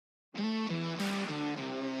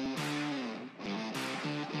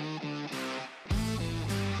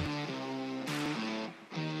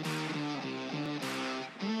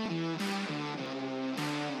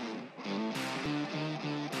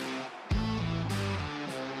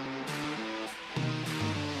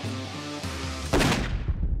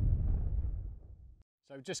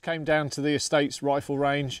So just came down to the estate's rifle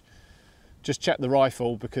range, just checked the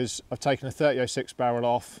rifle because I've taken a 30-06 barrel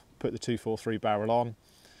off, put the 243 barrel on.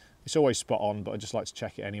 It's always spot on, but I just like to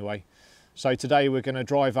check it anyway. So today we're going to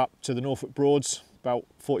drive up to the Norfolk Broads, about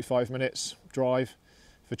 45 minutes drive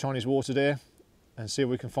for Chinese water deer, and see if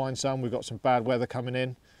we can find some. We've got some bad weather coming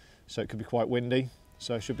in, so it could be quite windy,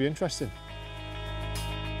 so it should be interesting.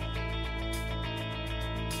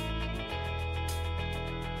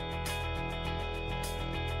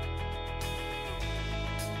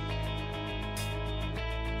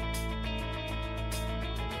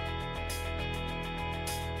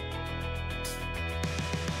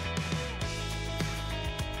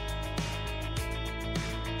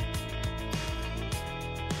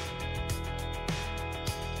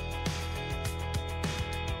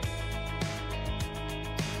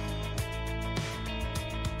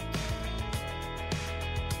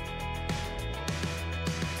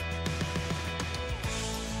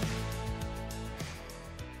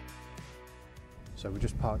 So we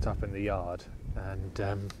just parked up in the yard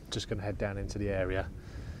and just going to head down into the area.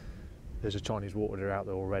 There's a Chinese water deer out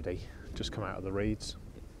there already, just come out of the reeds.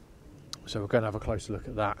 So we're going to have a closer look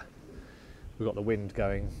at that. We've got the wind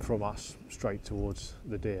going from us straight towards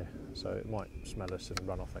the deer, so it might smell us and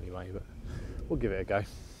run off anyway, but we'll give it a go.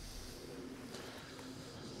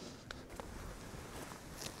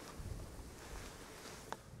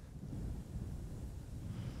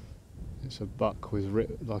 It's a buck with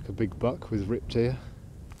like a big buck with ripped ear,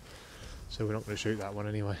 so we're not going to shoot that one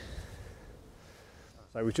anyway.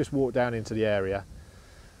 So we've just walked down into the area.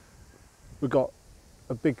 We've got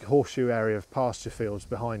a big horseshoe area of pasture fields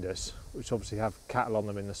behind us, which obviously have cattle on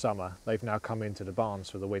them in the summer. They've now come into the barns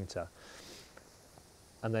for the winter.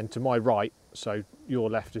 And then to my right, so your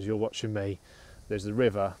left as you're watching me, there's the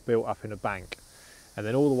river built up in a bank. And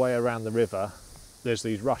then all the way around the river, there's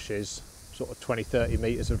these rushes, sort of 20-30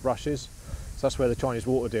 metres of rushes. So that's where the Chinese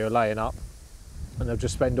water deer are laying up, and they'll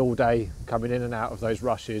just spend all day coming in and out of those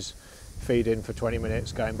rushes, feeding for 20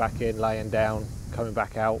 minutes, going back in, laying down, coming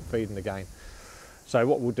back out, feeding again. So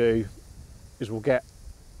what we'll do is we'll get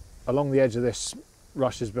along the edge of this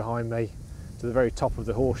rushes behind me to the very top of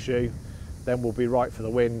the horseshoe, then we'll be right for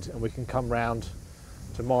the wind, and we can come round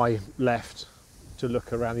to my left to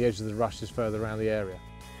look around the edge of the rushes further around the area.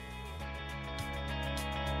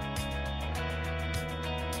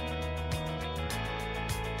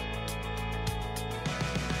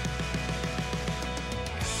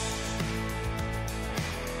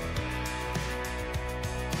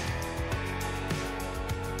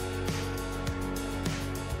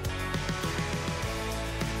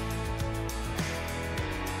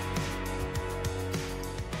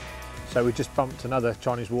 So we just bumped another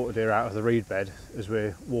Chinese water deer out of the reed bed as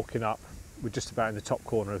we're walking up. We're just about in the top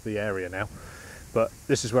corner of the area now, but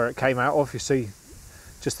this is where it came out of. You see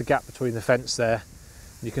just the gap between the fence there.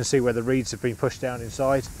 You can see where the reeds have been pushed down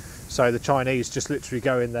inside. So the Chinese just literally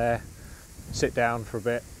go in there, sit down for a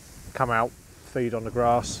bit, come out, feed on the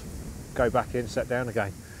grass, go back in, sit down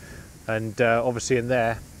again. And obviously in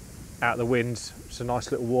there, out of the wind, it's a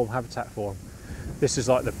nice little warm habitat for them. This is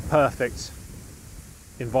like the perfect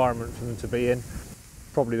environment for them to be in,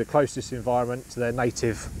 probably the closest environment to their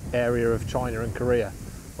native area of China and Korea,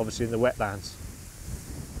 obviously in the wetlands.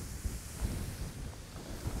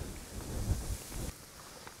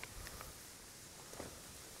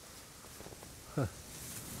 Huh.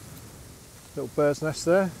 Little bird's nest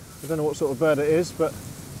there. I don't know what sort of bird it is, but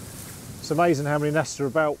it's amazing how many nests are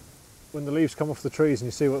about when the leaves come off the trees and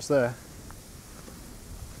you see what's there.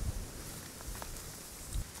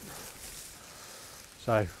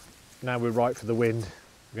 So now we're right for the wind.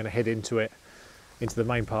 We're going to head into it, into the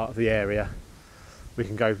main part of the area. We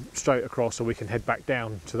can go straight across, or we can head back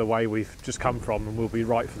down to the way we've just come from, and we'll be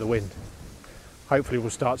right for the wind. Hopefully we'll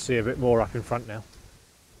start to see a bit more up in front now.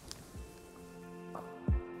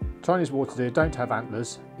 Chinese water deer don't have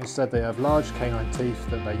antlers. Instead they have large canine teeth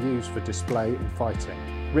that they use for display in fighting.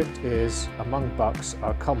 Ripped ears among bucks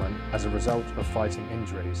are common as a result of fighting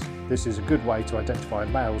injuries. This is a good way to identify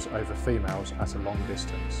males over females at a long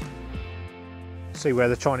distance. See where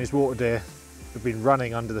the Chinese water deer have been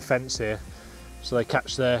running under the fence here, so they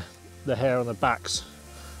catch the hair on the backs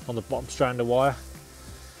on the bottom strand of wire.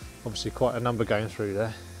 Obviously quite a number going through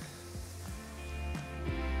there.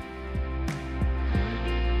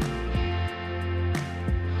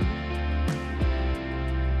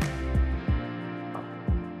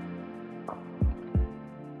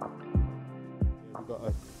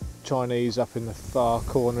 Chinese up in the far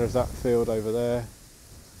corner of that field over there.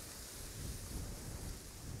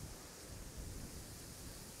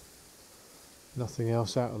 Nothing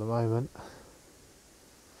else out at the moment.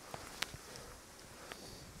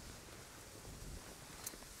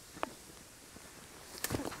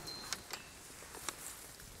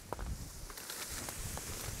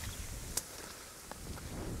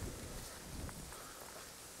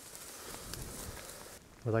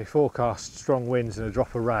 Well, they forecast strong winds and a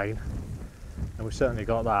drop of rain, and we've certainly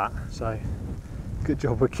got that, so good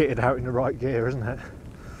job we're kitted out in the right gear, isn't it?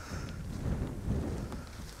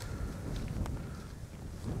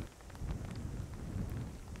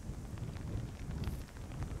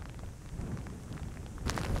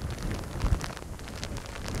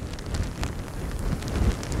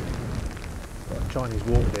 Got a Chinese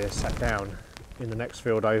water deer sat down in the next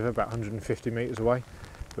field over, about 150 metres away,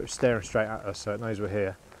 but it's staring straight at us, so it knows we're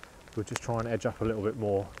here. We'll just try and edge up a little bit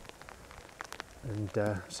more and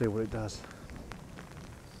see what it does.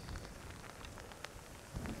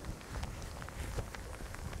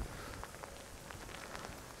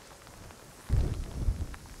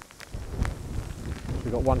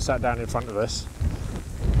 We've got one sat down in front of us,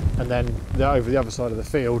 and then over the other side of the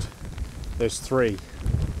field there's three,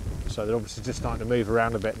 so they're obviously just starting to move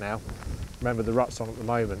around a bit now. Remember, the rut's on at the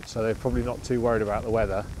moment, so they're probably not too worried about the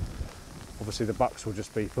weather. Obviously the bucks will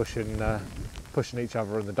just be pushing each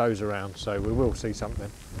other and the does around, so we will see something.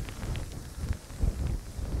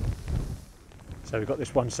 So we've got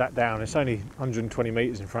this one sat down. It's only 120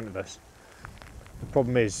 metres in front of us. The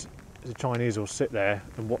problem is the Chinese will sit there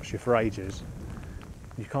and watch you for ages.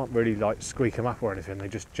 You can't really like squeak them up or anything, they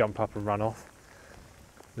just jump up and run off.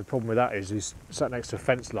 The problem with that is he's sat next to a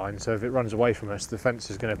fence line, so if it runs away from us, the fence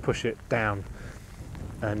is going to push it down,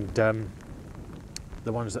 and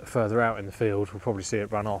the ones that are further out in the field will probably see it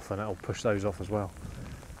run off, and that'll push those off as well.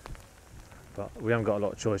 But we haven't got a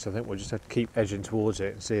lot of choice. I think we'll just have to keep edging towards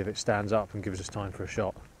it and see if it stands up and gives us time for a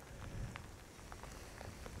shot.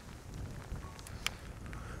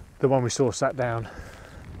 The one we saw sat down,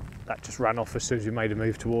 that just ran off as soon as we made a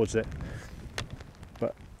move towards it.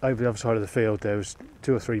 But over the other side of the field there was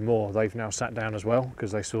 2 or 3 more. They've now sat down as well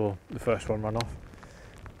because they saw the first one run off.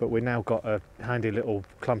 But we've now got a handy little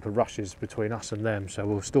clump of rushes between us and them, so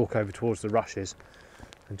we'll stalk over towards the rushes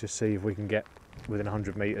and just see if we can get within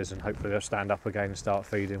 100 metres, and hopefully they'll stand up again and start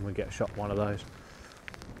feeding and we'll get a shot at one of those.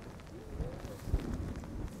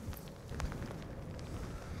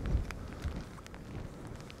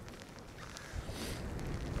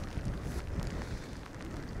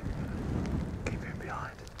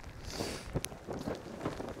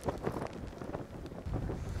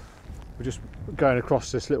 We're just going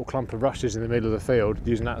across this little clump of rushes in the middle of the field,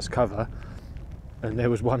 using that as cover, and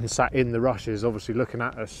there was one sat in the rushes, obviously looking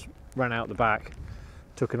at us, ran out the back,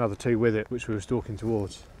 took another 2 with it, which we were stalking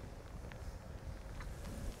towards.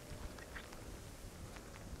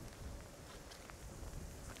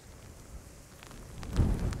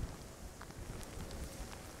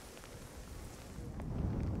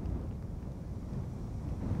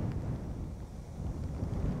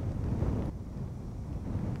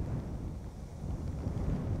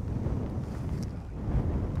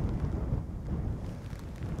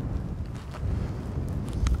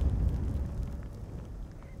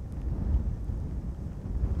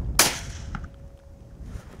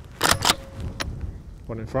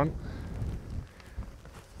 One in front.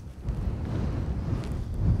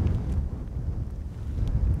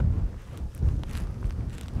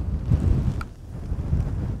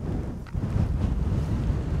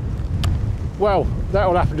 Well, that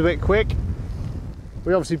all happened a bit quick.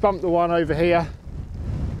 We obviously bumped the one over here.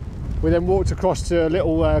 We then walked across to a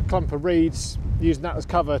little clump of reeds, using that as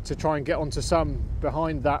cover to try and get onto some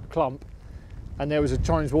behind that clump. And there was a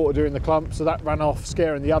Chinese water deer in the clump, so that ran off,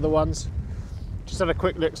 scaring the other ones. Just had a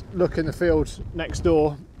quick look in the field next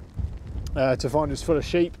door to find it's full of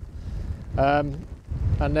sheep, and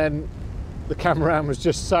then the cameraman was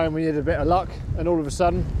just saying we needed a bit of luck, and all of a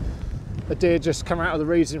sudden a deer just came out of the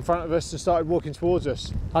reeds in front of us and started walking towards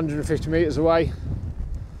us, 150 metres away.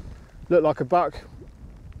 Looked like a buck,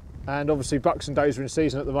 and obviously bucks and does are in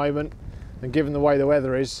season at the moment, and given the way the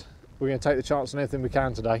weather is, we're going to take the chance on anything we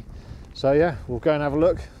can today. So yeah, we'll go and have a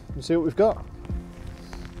look and see what we've got.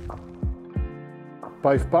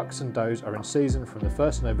 Both bucks and does are in season from the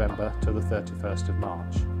 1st of November till the 31st of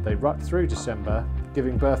March. They rut through December,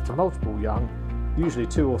 giving birth to multiple young, usually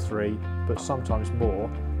 2 or 3, but sometimes more,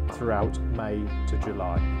 throughout May to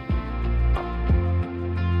July.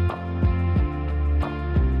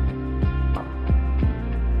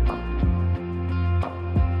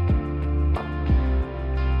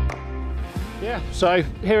 Yeah, so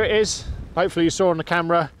here it is. Hopefully you saw on the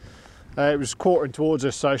camera. It was quartering towards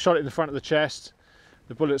us, so I shot it in the front of the chest.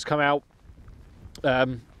 The bullets come out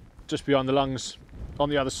just behind the lungs on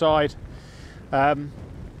the other side.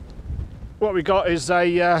 What we got is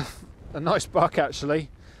a nice buck actually,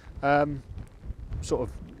 sort of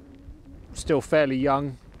still fairly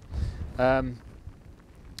young, maybe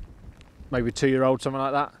 2-year-old, something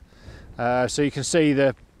like that. So you can see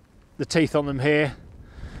the teeth on them here.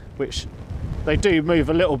 which they do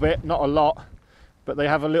move a little bit, not a lot, but they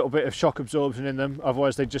have a little bit of shock absorption in them,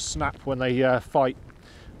 otherwise they just snap when they fight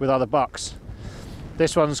with other bucks.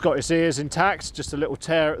 This one's got its ears intact, just a little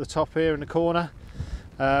tear at the top here in the corner.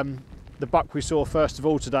 The buck we saw first of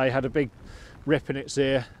all today had a big rip in its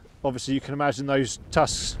ear. Obviously you can imagine those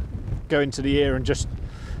tusks go into the ear and just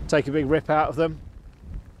take a big rip out of them.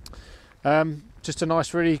 Just a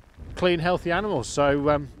nice, really clean, healthy animal. So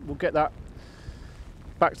we'll get that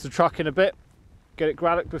back to the truck in a bit, get it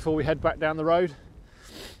graddocked before we head back down the road,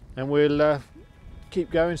 and we'll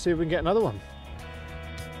keep going, see if we can get another one.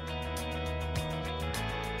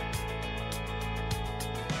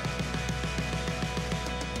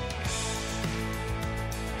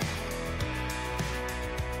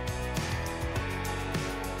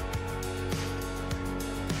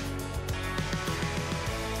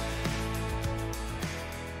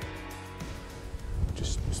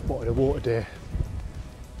 Just spotted a water deer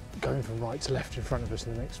going from right to left in front of us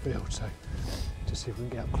in the next field, so just see if we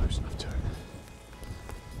can get up close enough to it.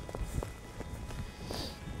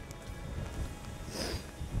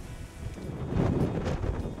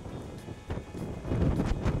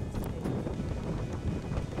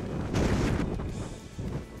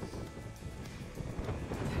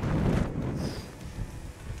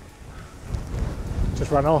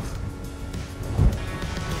 Just run off.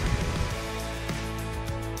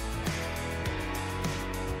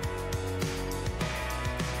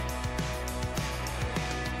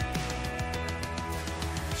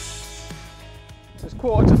 It's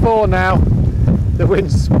 3:45 now, the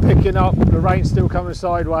wind's picking up, the rain's still coming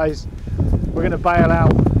sideways. We're going to bail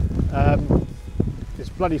out. It's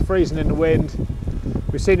bloody freezing in the wind.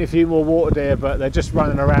 We've seen a few more water deer, but they're just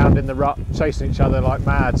running around in the rut chasing each other like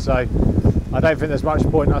mad, so I don't think there's much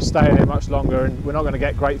point in us staying here much longer, and we're not going to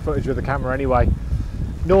get great footage with the camera anyway.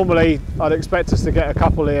 Normally I'd expect us to get a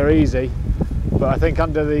couple here easy, but I think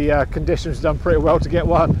under the conditions we've done pretty well to get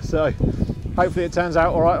one, so hopefully it turns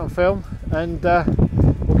out alright on film, and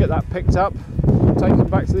we'll get that picked up and taken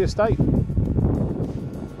back to the estate.